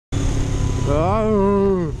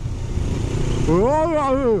Oh.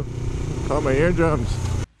 Oh, my eardrums.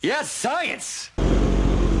 Yes, science!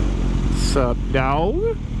 Sup,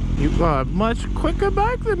 dog? You got much quicker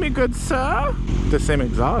bike than me, good sir. The same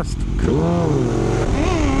exhaust. Cool.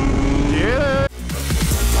 Yeah.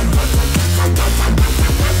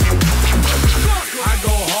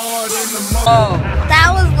 Oh,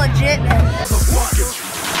 that was legit.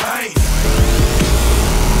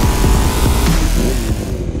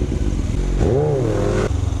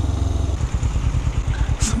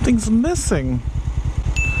 Something's missing.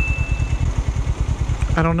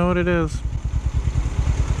 I don't know what it is.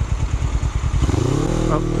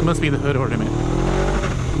 Oh, it must be the hood ornament.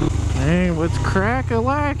 Hey, what's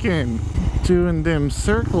crack-a-lackin'? Doing them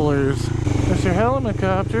circlers. That's your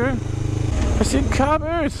helicopter. I see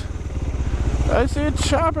coppers. I see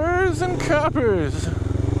choppers and coppers.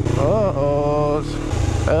 Uh-oh.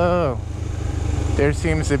 Oh. There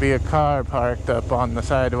seems to be a car parked up on the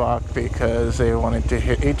sidewalk because they wanted to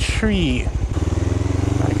hit a tree.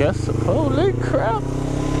 I guess. Holy crap.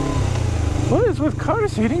 What is with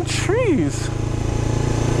cars hitting trees?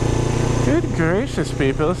 Good gracious,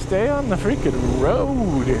 people. Stay on the freaking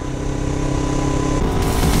road.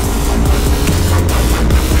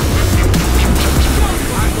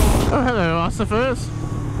 Oh, hello, ossifers.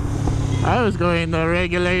 I was going the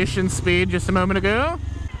regulation speed just a moment ago.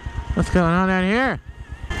 What's going on out here?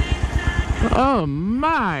 Oh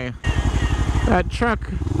my! That truck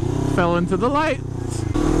fell into the lights.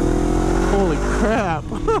 Holy crap.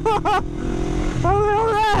 How the hell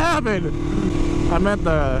did that happen? I meant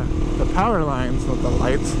the power lines, not the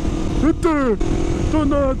lights. Do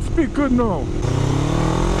not speak good now.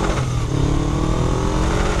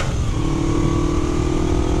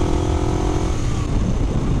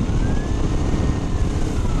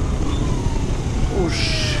 Oh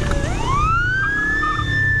shit.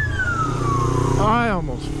 I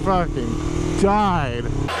almost fucking died.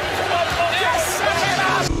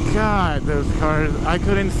 God, those cars. I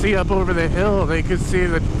couldn't see up over the hill. They could see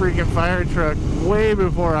the freaking fire truck way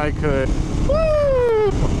before I could.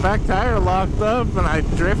 Woo! Back tire locked up and I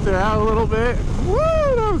drifted out a little bit. Woo!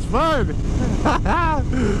 That was fun.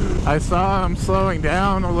 I saw him slowing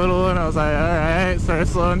down a little and I was like, alright, started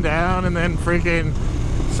slowing down and then freaking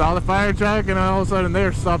saw the fire truck and all of a sudden they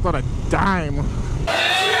were stopped on a dime.